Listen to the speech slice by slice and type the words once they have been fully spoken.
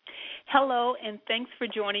Hello, and thanks for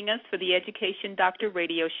joining us for the Education Doctor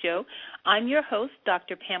Radio Show. I'm your host,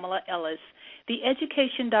 Dr. Pamela Ellis. The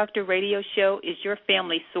Education Doctor Radio Show is your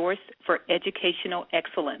family source for educational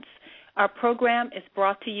excellence. Our program is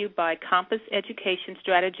brought to you by Compass Education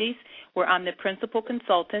Strategies, where I'm the principal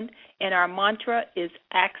consultant, and our mantra is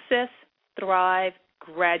Access, Thrive,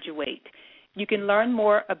 Graduate. You can learn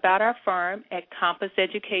more about our firm at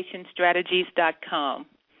compasseducationstrategies.com.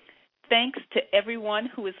 Thanks to everyone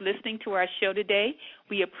who is listening to our show today.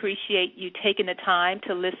 We appreciate you taking the time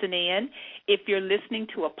to listen in. If you're listening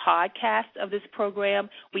to a podcast of this program,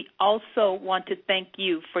 we also want to thank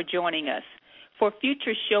you for joining us. For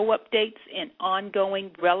future show updates and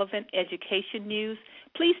ongoing relevant education news,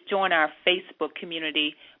 please join our Facebook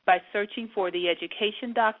community by searching for The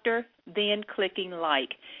Education Doctor, then clicking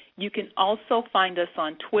like. You can also find us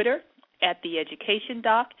on Twitter at The Education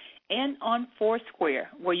Doc and on Foursquare,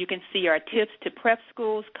 where you can see our tips to prep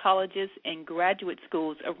schools, colleges, and graduate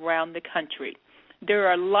schools around the country. There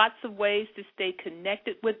are lots of ways to stay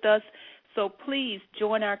connected with us, so please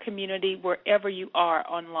join our community wherever you are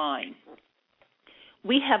online.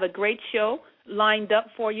 We have a great show lined up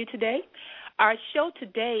for you today. Our show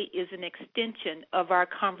today is an extension of our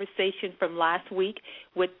conversation from last week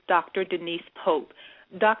with Dr. Denise Pope.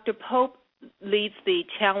 Dr. Pope leads the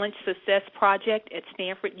Challenge Success Project at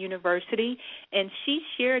Stanford University, and she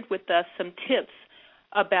shared with us some tips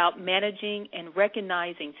about managing and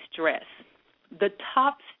recognizing stress. The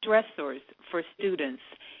top stressors for students,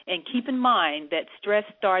 and keep in mind that stress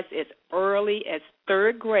starts as early as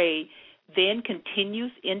third grade, then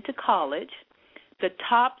continues into college. The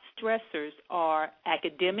top stressors are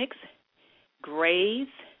academics, grades,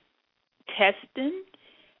 testing,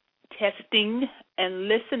 and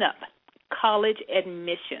listen up, college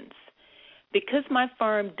admissions. Because my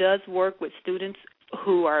firm does work with students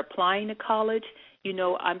who are applying to college, you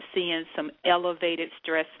know I'm seeing some elevated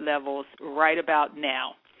stress levels right about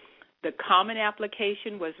now. The common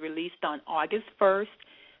application was released on August 1st.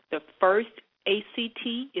 The first ACT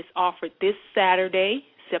is offered this Saturday,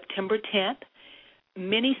 September 10th.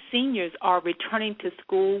 Many seniors are returning to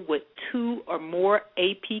school with 2 or more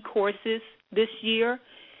AP courses this year.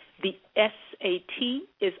 The SAT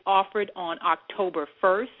is offered on October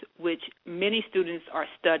 1st, which many students are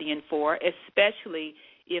studying for, especially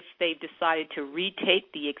if they've decided to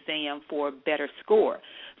retake the exam for a better score.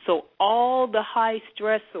 So all the high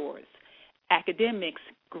stressors, academics,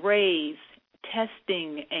 grades,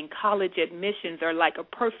 testing, and college admissions are like a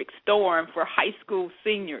perfect storm for high school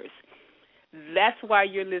seniors. That's why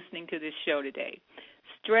you're listening to this show today.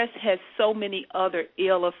 Stress has so many other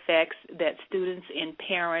ill effects that students and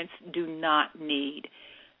parents do not need.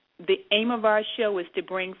 The aim of our show is to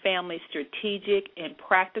bring families strategic and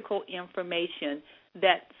practical information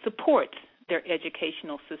that supports their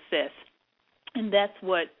educational success. And that's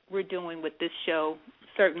what we're doing with this show,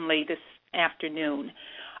 certainly this afternoon.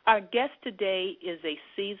 Our guest today is a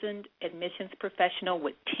seasoned admissions professional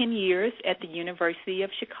with 10 years at the University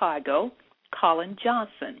of Chicago, Colin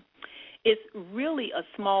Johnson. It's really a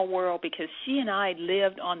small world because she and I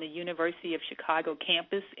lived on the University of Chicago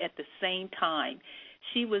campus at the same time.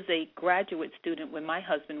 She was a graduate student when my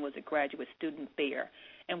husband was a graduate student there.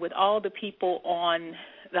 And with all the people on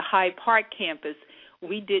the Hyde Park campus,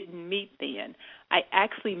 we didn't meet then. I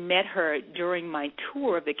actually met her during my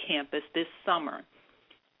tour of the campus this summer.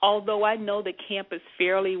 Although I know the campus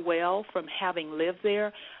fairly well from having lived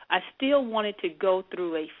there, I still wanted to go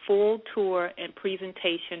through a full tour and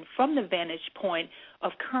presentation from the vantage point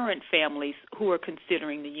of current families who are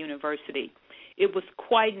considering the university. It was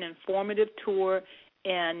quite an informative tour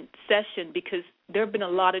and session because there have been a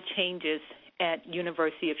lot of changes at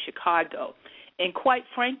University of Chicago. And quite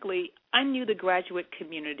frankly, I knew the graduate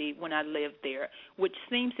community when I lived there, which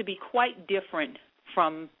seems to be quite different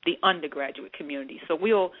from the undergraduate community. So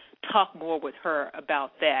we'll talk more with her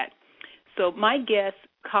about that. So my guest,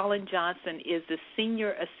 Colin Johnson, is the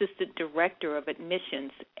Senior Assistant Director of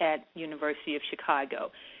Admissions at University of Chicago.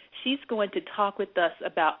 She's going to talk with us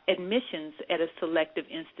about admissions at a selective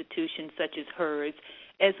institution such as hers,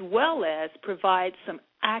 as well as provide some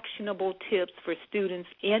actionable tips for students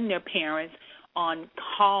and their parents on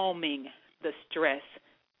calming the stress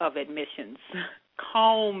of admissions,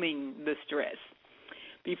 calming the stress.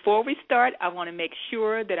 Before we start, I want to make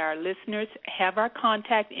sure that our listeners have our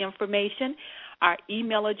contact information. Our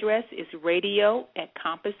email address is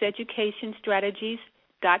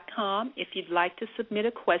radio@compasseducationstrategies.com if you'd like to submit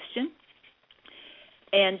a question.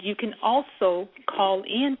 And you can also call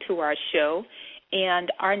in to our show,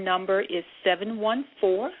 and our number is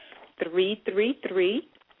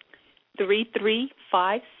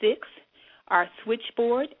 714-333-3356. Our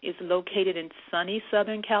switchboard is located in sunny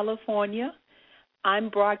Southern California. I'm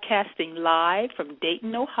broadcasting live from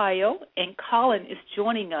Dayton, Ohio, and Colin is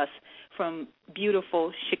joining us from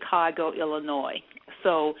beautiful Chicago, Illinois.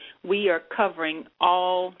 So we are covering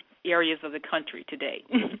all areas of the country today.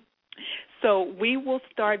 So we will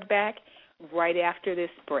start back right after this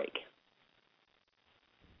break.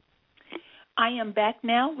 I am back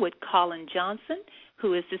now with Colin Johnson,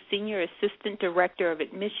 who is the Senior Assistant Director of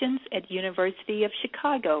Admissions at University of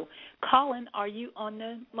Chicago. Colin, are you on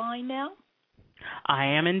the line now? I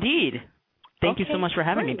am indeed. Thank you so much for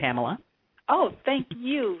having me, Pamela. Oh, thank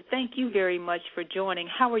you. Thank you very much for joining.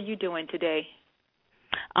 How are you doing today?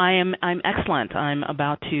 I'm excellent. I'm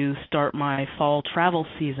about to start my fall travel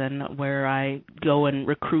season where I go and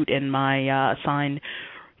recruit in my assigned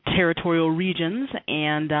territorial regions,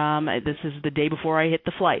 and this is the day before I hit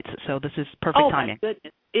the flights, so this is perfect timing. Oh, my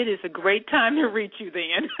goodness. It is a great time to reach you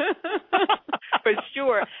then, for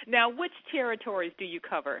sure. Now, which territories do you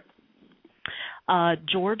cover?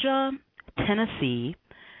 Georgia, Tennessee,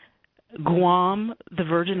 Guam, the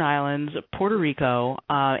Virgin Islands, Puerto Rico,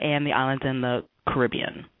 and the islands in the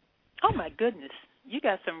Caribbean. Oh, my goodness. You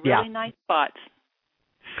got some really nice spots.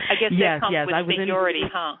 I guess that comes with seniority,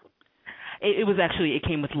 huh? It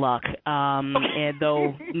came with luck. And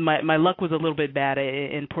though my luck was a little bit bad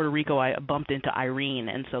in Puerto Rico, I bumped into Irene,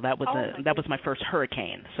 and so that was my first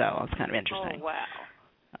hurricane. So it was kind of interesting. Oh, wow.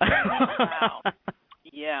 Wow.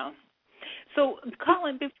 Yeah. So,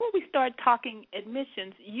 Colin, before we start talking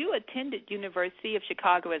admissions, you attended University of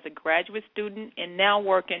Chicago as a graduate student and now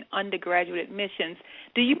work in undergraduate admissions.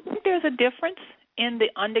 Do you think there's a difference in the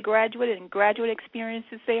undergraduate and graduate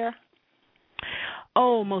experiences there?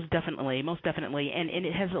 Oh, most definitely, and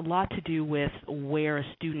it has a lot to do with where a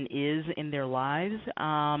student is in their lives.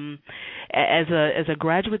 As a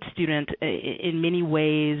graduate student, in many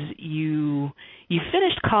ways, you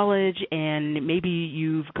finished college and maybe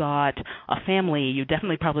you've got a family. You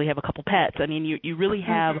definitely probably have a couple pets. I mean, you really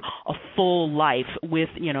have a full life with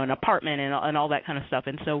an apartment and all that kind of stuff.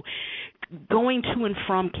 And so, going to and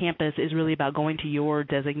from campus is really about going to your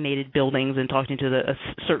designated buildings and talking to a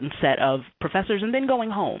certain set of professors and then going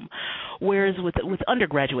home. Whereas with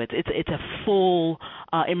undergraduates, it's a full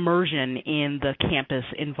immersion in the campus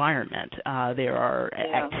environment. There are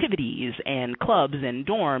activities and clubs and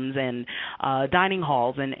dorms and dining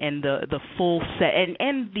halls and the full set.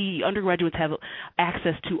 And the undergraduates have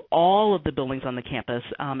access to all of the buildings on the campus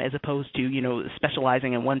as opposed to,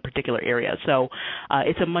 specializing in one particular area. So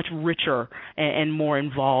it's a much richer and more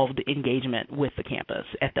involved engagement with the campus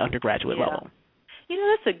at the undergraduate level.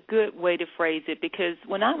 That's a good way to phrase it, because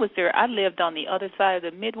when I was there, I lived on the other side of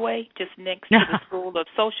the Midway, just next to the School of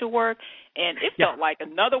Social Work, and it felt like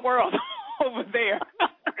another world over there.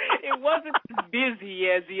 It wasn't as busy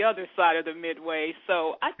as the other side of the Midway,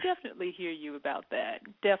 so I definitely hear you about that,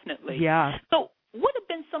 definitely. Yeah. So what have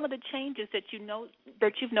been some of the changes that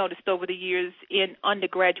you've noticed over the years in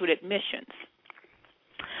undergraduate admissions?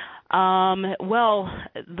 Well,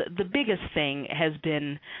 the biggest thing has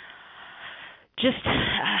been just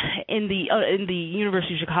in the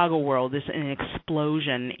University of Chicago world, there's an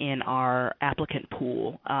explosion in our applicant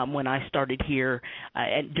pool. When I started here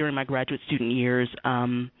during my graduate student years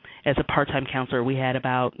as a part-time counselor, we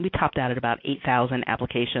topped out at about 8,000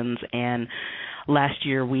 applications, and last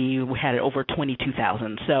year we had over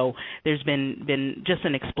 22,000. So there's been just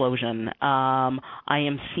an explosion. I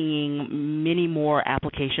am seeing many more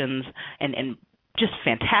applications and just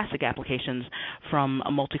fantastic applications from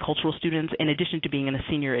multicultural students. In addition to being a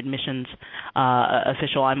senior admissions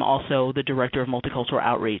official, I'm also the director of multicultural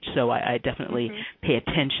outreach, so I definitely pay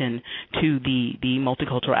attention to the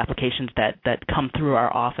multicultural applications that come through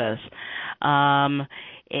our office. I'm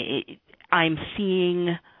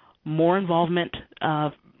seeing more involvement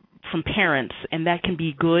from parents, and that can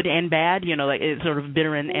be good and bad, it's sort of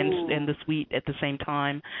bitter and the sweet at the same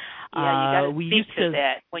time. Yeah, you got to speak to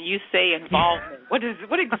that. When you say involvement,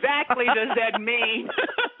 what exactly does that mean?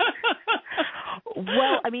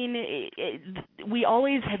 Well, I mean, we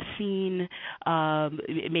always have seen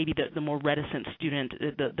maybe the more reticent student,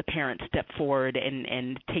 the parent step forward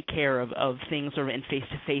and take care of things sort of in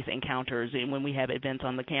face-to-face encounters when we have events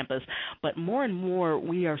on the campus. But more and more,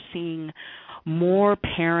 we are seeing more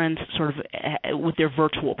parents sort of with their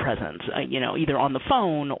virtual presence, either on the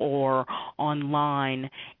phone or online,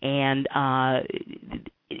 and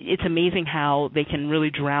it's amazing how they can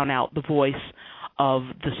really drown out the voice of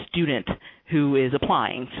the student who is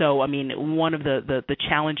applying. So, I mean, one of the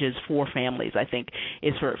challenges for families, I think,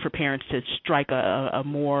 is for parents to strike a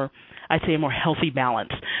more, I'd say, a more healthy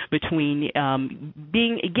balance between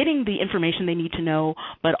getting the information they need to know,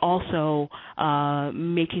 but also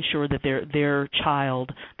making sure that their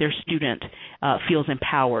child, their student, feels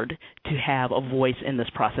empowered to have a voice in this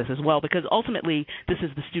process as well, because ultimately this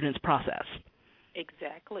is the student's process.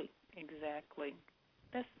 Exactly.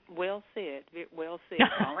 That's well said. Well said,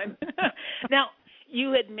 Colin. Now,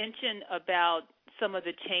 you had mentioned about some of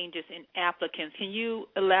the changes in applicants. Can you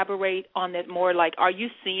elaborate on that more? Like, are you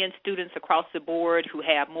seeing students across the board who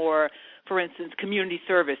have more, for instance, community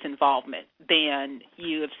service involvement than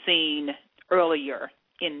you have seen earlier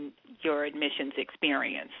in your admissions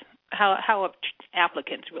experience? How have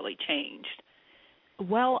applicants really changed?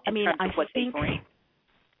 Well, I mean, I think...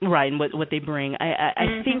 Right, and what they bring.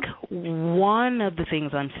 I think one of the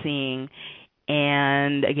things I'm seeing,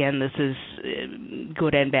 and again, this is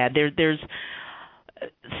good and bad, there's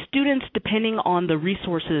students, depending on the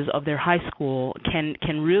resources of their high school,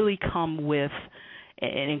 can really come with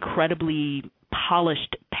an incredibly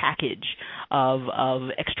polished package of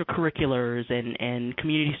extracurriculars and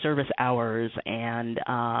community service hours and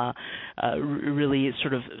really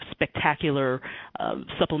sort of spectacular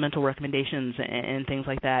supplemental recommendations and things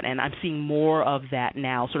like that. And I'm seeing more of that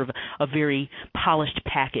now, sort of a very polished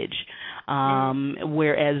package.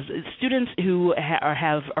 Whereas students who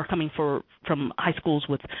are coming from high schools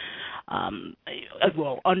with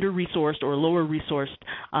under-resourced or lower-resourced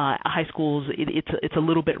high schools, it's a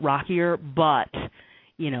little bit rockier, but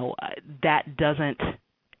that doesn't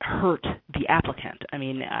hurt the applicant. I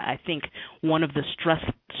mean, I think one of the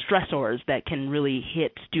stressors that can really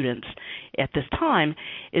hit students at this time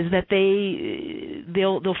is that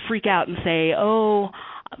they'll freak out and say, "Oh,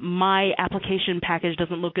 my application package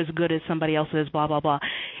doesn't look as good as somebody else's, blah, blah, blah."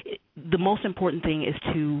 The most important thing is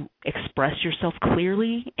to express yourself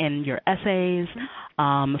clearly in your essays.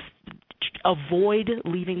 Avoid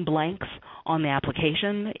leaving blanks on the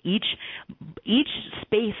application. Each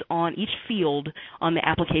space on each field on the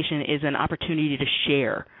application is an opportunity to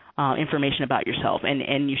share information about yourself,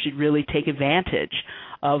 and you should really take advantage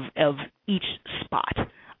of each spot.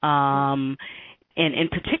 And in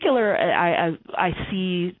particular, I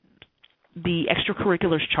see the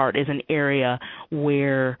extracurriculars chart is an area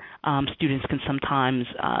where students can sometimes,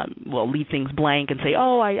 leave things blank and say,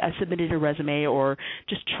 "Oh, I submitted a resume," or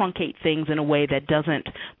just truncate things in a way that doesn't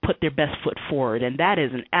put their best foot forward. And that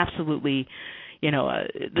is an absolutely,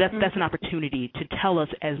 that's an opportunity to tell us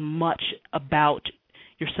as much about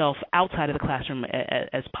yourself outside of the classroom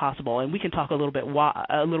as possible, and we can talk a little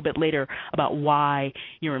bit later about why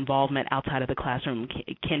your involvement outside of the classroom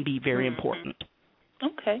can be very important.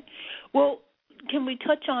 Okay. Well, can we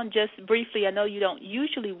touch on just briefly, I know you don't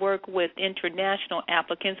usually work with international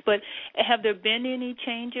applicants, but have there been any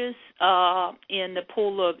changes in the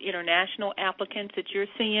pool of international applicants that you're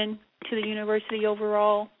seeing to the university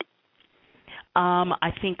overall?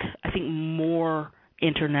 I think more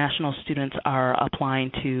international students are applying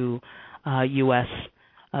to U.S.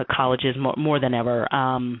 Colleges more than ever.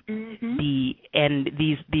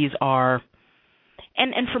 These are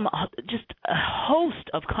and from just a host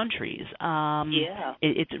of countries.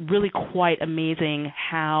 It's really quite amazing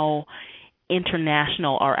how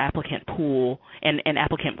international our applicant pool and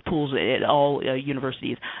applicant pools at all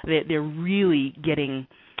universities. They're really getting.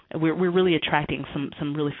 We're really attracting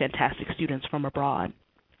some really fantastic students from abroad.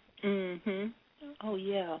 Oh,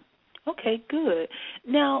 yeah. Okay, good.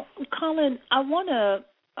 Now, Colin, I want to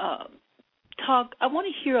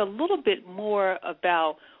hear a little bit more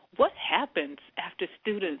about what happens after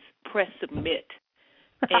students press submit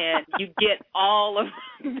and you get all of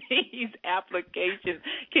these applications.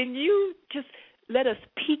 Can you just let us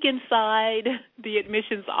peek inside the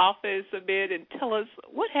admissions office a bit and tell us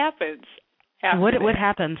what happens? What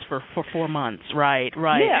happens for 4 months? Right.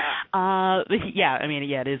 Yeah.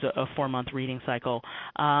 It is a 4-month reading cycle.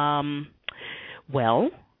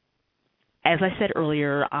 Well, as I said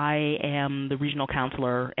earlier, I am the regional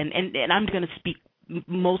counselor, and I'm going to speak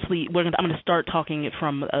mostly. I'm going to start talking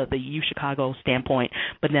from the UChicago standpoint,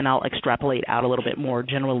 but then I'll extrapolate out a little bit more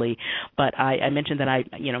generally. But I mentioned that I'm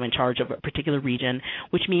in charge of a particular region,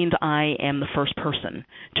 which means I am the first person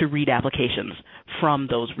to read applications from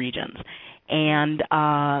those regions. And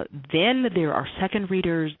then there are second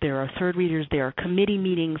readers, there are third readers, there are committee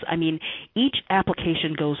meetings. I mean, each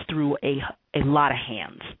application goes through a lot of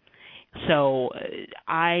hands. So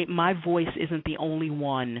my voice isn't the only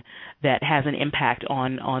one that has an impact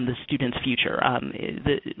on the student's future.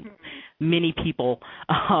 Many people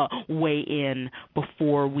weigh in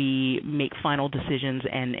before we make final decisions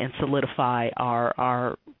and solidify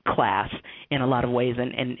our class in a lot of ways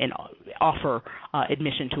and offer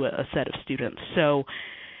admission to a set of students. So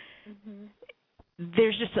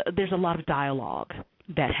there's a lot of dialogue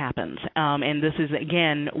that happens, and this is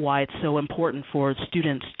again why it's so important for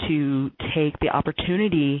students to take the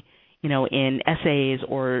opportunity, in essays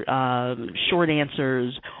or short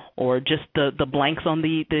answers or just the blanks on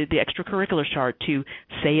the extracurricular chart, to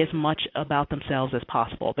say as much about themselves as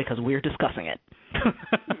possible, because we're discussing it.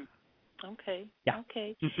 Okay. Yeah.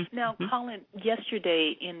 Okay. Now, Colin,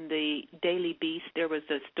 yesterday in the Daily Beast, there was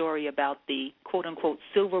a story about the quote-unquote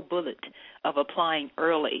silver bullet of applying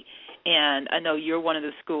early. And I know you're one of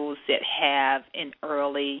the schools that have an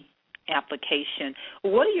early application.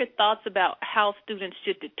 What are your thoughts about how students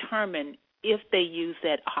should determine if they use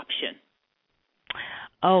that option?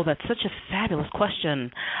 Oh, that's such a fabulous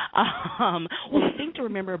question. Well, the thing to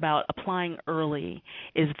remember about applying early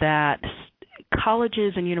is that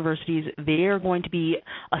colleges and universities, they are going to be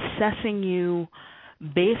assessing you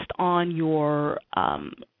based on your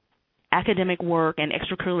academic work and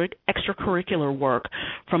extracurricular work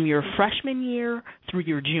from your freshman year through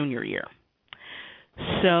your junior year.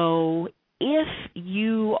 So if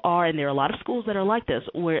you are, and there are a lot of schools that are like this,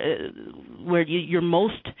 where your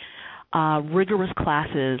most rigorous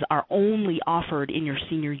classes are only offered in your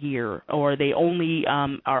senior year, or they only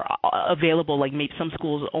are available, like maybe some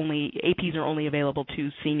schools only, APs are only available to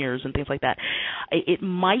seniors and things like that, it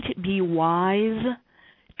might be wise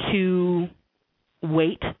to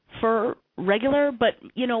wait for regular, but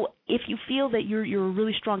if you feel that you're a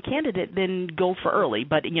really strong candidate, then go for early.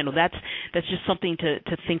 But that's just something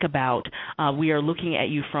to think about. We are looking at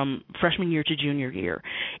you from freshman year to junior year.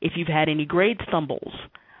 If you've had any grade stumbles,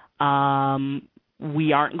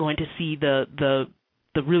 we aren't going to see the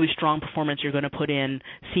really strong performance you're going to put in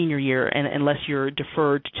senior year, unless you're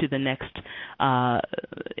deferred to the next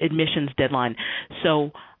admissions deadline.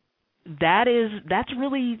 So that's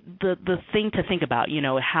really the thing to think about.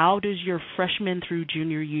 How does your freshman through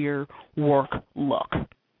junior year work look?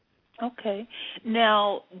 Okay.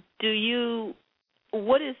 Now,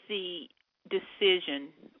 what is the decision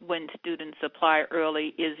when students apply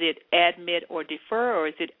early? Is it admit or defer, or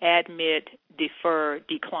is it admit, defer,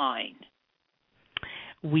 decline?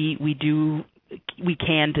 We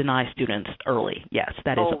can deny students early. Yes,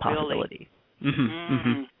 that is a possibility.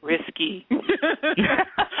 Really? Risky.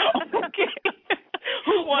 Okay.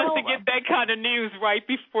 Who wants to get that kind of news right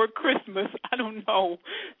before Christmas? I don't know.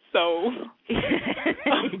 So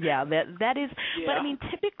yeah, that is. Yeah. But I mean,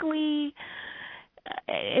 typically,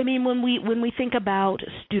 when we think about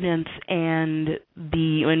students and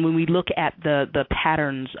when we look at the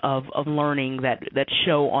patterns of learning that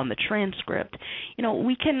show on the transcript,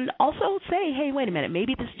 we can also say, hey, wait a minute,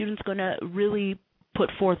 maybe the student's going to really put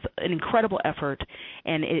forth an incredible effort,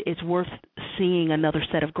 and it's worth seeing another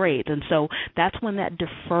set of grades. And so that's when that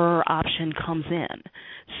defer option comes in.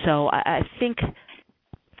 So I think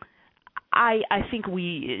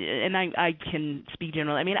we, and I can speak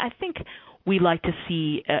generally, I think we like to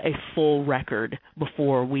see a full record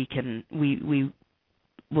before we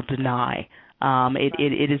will deny.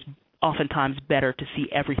 It is oftentimes better to see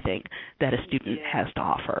everything that a student has to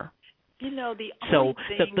offer. The only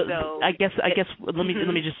thing, though, I guess let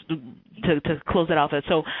me just to close it off.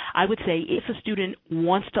 So I would say, if a student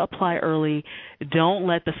wants to apply early, don't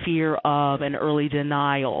let the fear of an early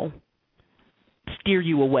denial steer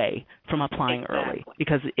you away from applying early,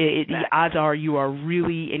 because the odds are you are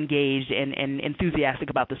really engaged and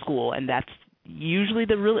enthusiastic about the school, and that's usually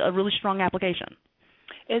a really strong application.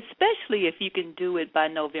 Especially if you can do it by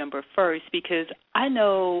November 1st, because I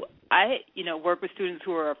know I work with students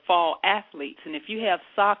who are fall athletes, and if you have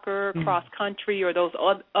soccer, cross country, or those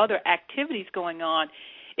other activities going on,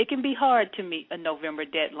 it can be hard to meet a November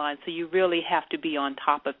deadline. So you really have to be on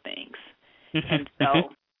top of things. And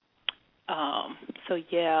so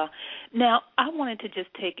yeah. Now I wanted to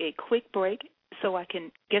just take a quick break so I can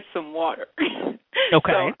get some water.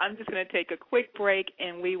 Okay. So I'm just going to take a quick break,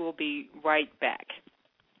 and we will be right back.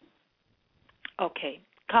 Okay.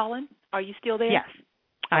 Colin, are you still there? Yes,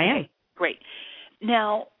 I am. Great.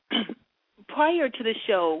 Now, prior to the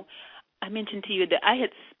show, I mentioned to you that I had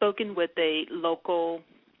spoken with a local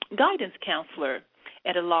guidance counselor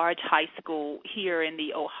at a large high school here in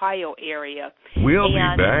the Ohio area. We'll be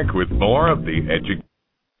back with more of the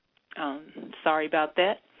sorry about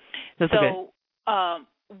that. That's okay.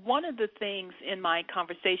 One of the things in my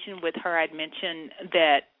conversation with her, I'd mentioned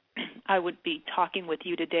that I would be talking with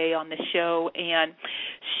you today on the show, and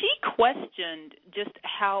she questioned just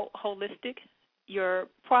how holistic your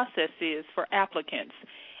process is for applicants.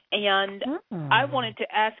 And I wanted to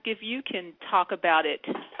ask if you can talk about it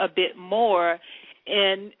a bit more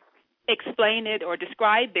and explain it or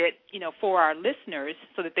describe it, for our listeners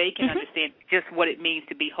so that they can understand just what it means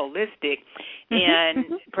to be holistic. And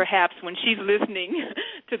perhaps when she's listening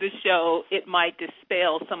to the show, it might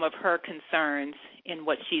dispel some of her concerns in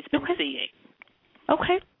what she's been seeing.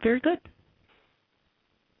 Okay, very good.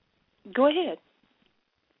 Go ahead.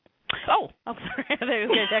 Oh, I'm sorry.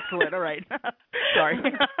 Excellent. All right. Sorry.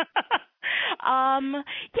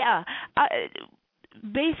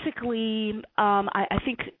 Basically, I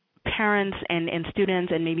think parents and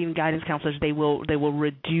students and maybe even guidance counselors, they will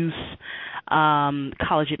reduce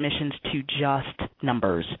college admissions to just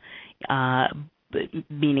numbers,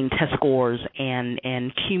 meaning test scores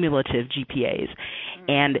and cumulative GPAs.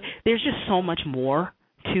 And there's just so much more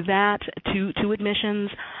to that, to admissions.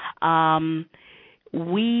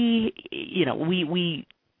 We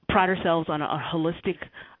pride ourselves on a holistic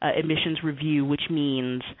admissions review, which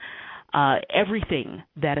means everything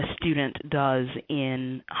that a student does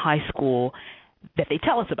in high school that they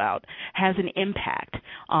tell us about has an impact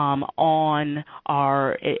on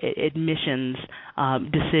our admissions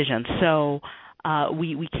decisions. So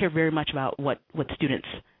we care very much about what students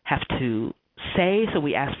have to say. So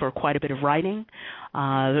we ask for quite a bit of writing,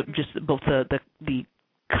 just both the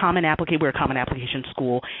common application. We're a common application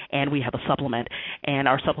school, and we have a supplement, and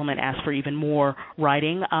our supplement asks for even more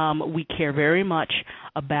writing. We care very much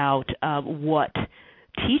about what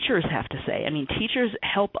teachers have to say. I mean, teachers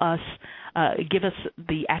help us give us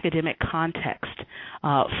the academic context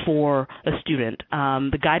for a student.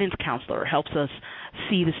 The guidance counselor helps us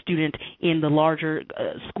see the student in the larger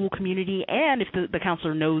school community, and if the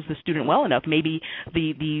counselor knows the student well enough, maybe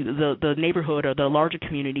the neighborhood or the larger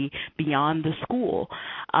community beyond the school.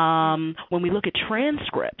 When we look at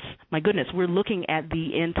transcripts, my goodness, we're looking at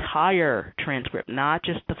the entire transcript, not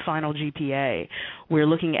just the final GPA. We're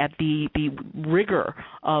looking at the rigor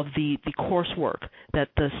of the coursework that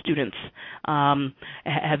the students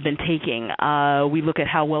have been taking. We look at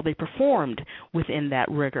how well they performed within that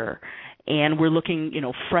rigor. And we're looking,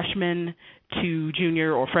 freshman to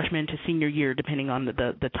junior or freshman to senior year, depending on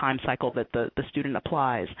the time cycle that the student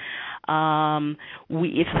applies.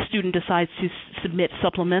 If the student decides to submit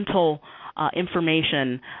supplemental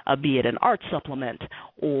information, be it an art supplement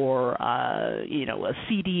or a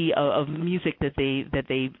CD of music that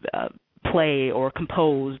they play or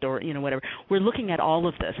composed or whatever, we're looking at all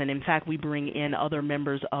of this, and in fact we bring in other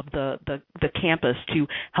members of the campus to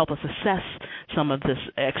help us assess some of this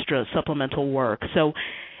extra supplemental work. So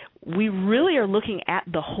we really are looking at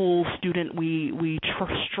the whole student. We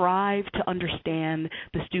strive to understand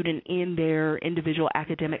the student in their individual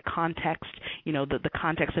academic context, the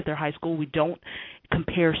context of their high school. We don't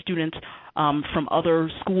compare students from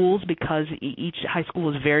other schools because each high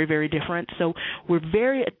school is very, very different. So we're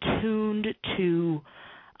very attuned to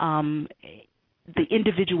the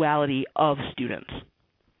individuality of students.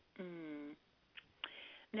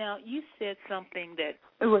 Now, you said something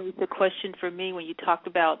that raised a question for me when you talked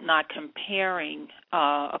about not comparing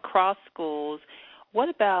across schools. What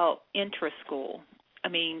about intra-school? I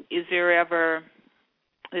mean, is there ever,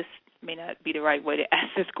 this may not be the right way to ask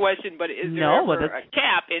this question, but is there ever a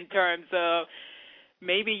cap in terms of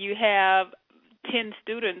maybe you have 10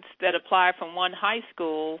 students that apply from one high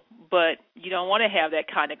school, but you don't want to have that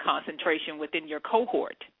kind of concentration within your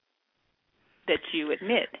cohort that you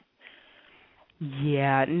admit?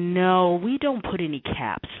 Yeah, no, we don't put any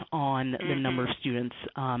caps on the number of students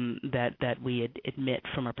that we admit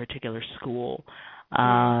from a particular school.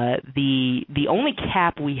 The only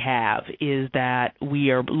cap we have is that we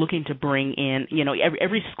are looking to bring in,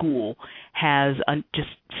 every school has just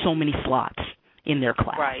so many slots in their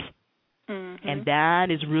class. Right. And that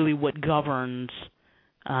is really what governs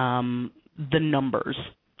the numbers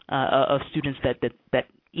of students that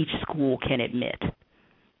each school can admit.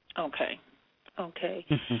 Okay.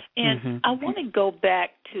 And I want to go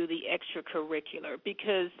back to the extracurricular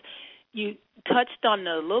because you touched on it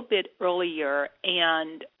a little bit earlier,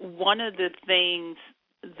 and one of the things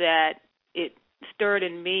that it stirred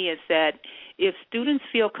in me is that if students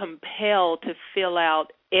feel compelled to fill out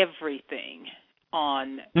everything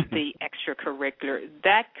on the extracurricular,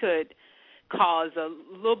 that could cause a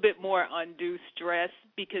little bit more undue stress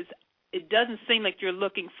because it doesn't seem like you're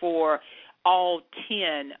looking for all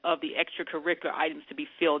 10 of the extracurricular items to be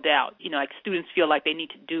filled out. Like students feel like they need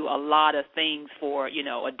to do a lot of things for, a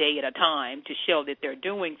day at a time to show that they're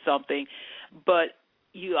doing something. But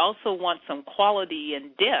you also want some quality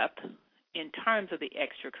and depth in terms of the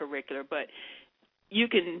extracurricular, but you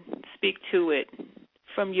can speak to it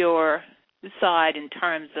from your side in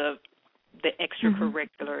terms of the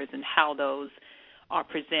extracurriculars and how those are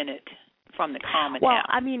presented from the Common App.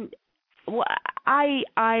 I mean,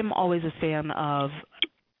 I'm always a fan of,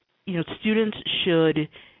 students should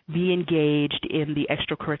be engaged in the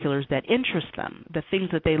extracurriculars that interest them, the things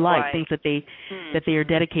that they like, things that they are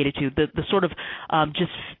dedicated to, the sort of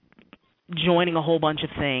just joining a whole bunch of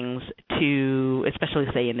things to, especially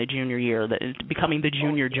say in the junior year, becoming the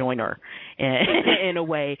junior joiner in a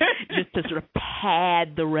way, just to sort of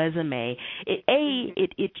pad the resume.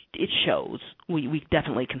 It shows. We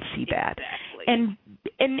definitely can see that, and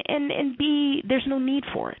B, there's no need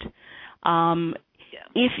for it.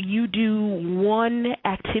 If you do one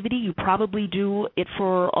activity, you probably do it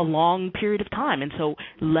for a long period of time. And so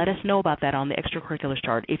let us know about that on the extracurriculars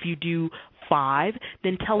chart. If you do 5,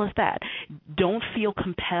 then tell us that. Don't feel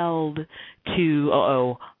compelled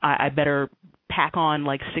to, I better pack on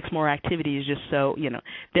like 6 more activities just so,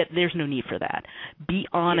 that there's no need for that. Be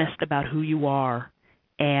honest about who you are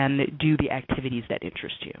and do the activities that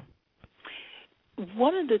interest you.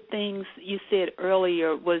 One of the things you said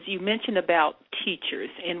earlier was you mentioned about teachers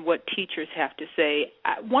and what teachers have to say.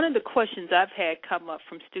 One of the questions I've had come up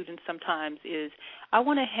from students sometimes is, I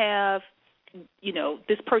want to have,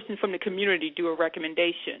 this person from the community do a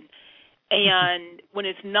recommendation. And when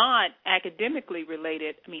it's not academically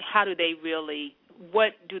related, how do they really,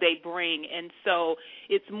 what do they bring? And so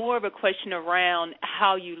it's more of a question around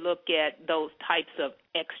how you look at those types of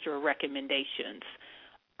extra recommendations.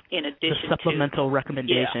 In addition the supplemental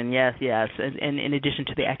recommendation, yes, and in addition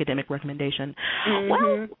to the academic recommendation.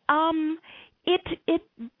 Well, it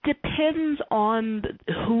depends on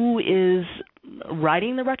who is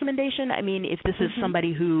writing the recommendation. If this is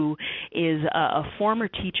somebody who is a former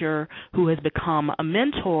teacher who has become a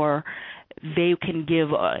mentor, they can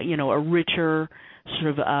give a richer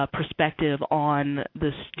sort of perspective on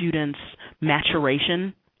the student's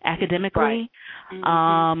maturation academically.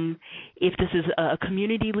 If this is a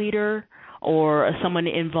community leader or someone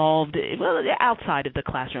involved outside of the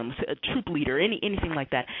classroom, a troop leader, anything like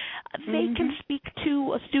that, they can speak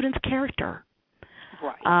to a student's character.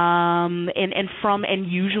 And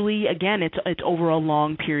usually, again, it's over a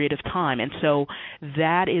long period of time, and so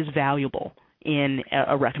that is valuable in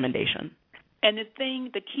a recommendation. And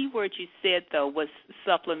the key word you said, though, was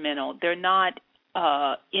supplemental. They're not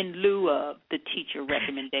in lieu of the teacher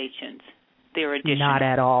recommendations. They're additional. Not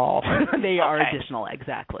at all. They are additional,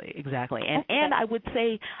 exactly. And I would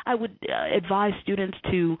say, I would advise students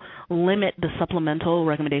to limit the supplemental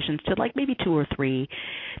recommendations to like maybe 2 or 3.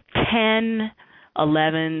 10,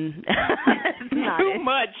 11, too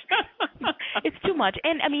much. It's too much.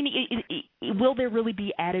 And will there really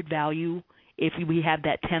be added value if we have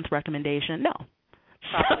that 10th recommendation? No.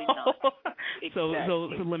 Probably not. Exactly.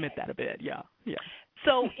 So limit that a bit, yeah.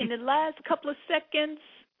 So in the last couple of seconds,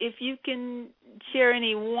 if you can share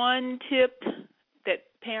any one tip that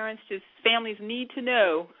families need to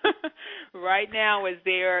know right now as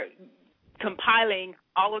they're compiling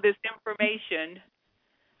all of this information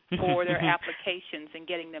for their applications and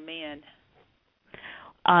getting them in.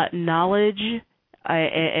 Knowledge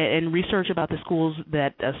and research about the schools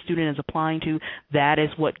that a student is applying to, that is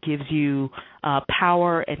what gives you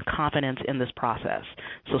power and confidence in this process.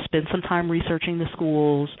 So spend some time researching the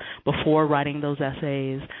schools before writing those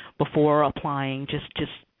essays, before applying.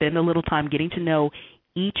 Just spend a little time getting to know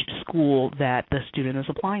each school that the student is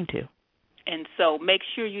applying to. And so make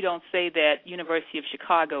sure you don't say that University of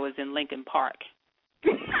Chicago is in Lincoln Park.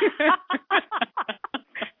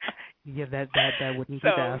 Yeah, that wouldn't be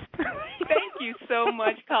best. Thank you so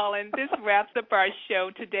much, Colin. This wraps up our show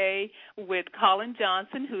today with Colin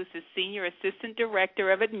Johnson, who's the Senior Assistant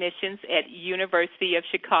Director of Admissions at University of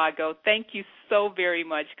Chicago. Thank you so very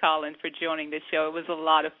much, Colin, for joining the show. It was a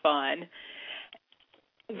lot of fun.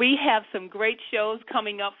 We have some great shows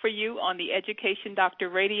coming up for you on the Education Doctor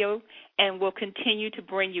Radio, and we'll continue to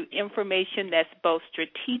bring you information that's both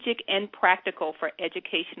strategic and practical for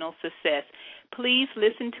educational success. Please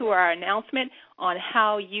listen to our announcement on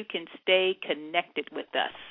how you can stay connected with us.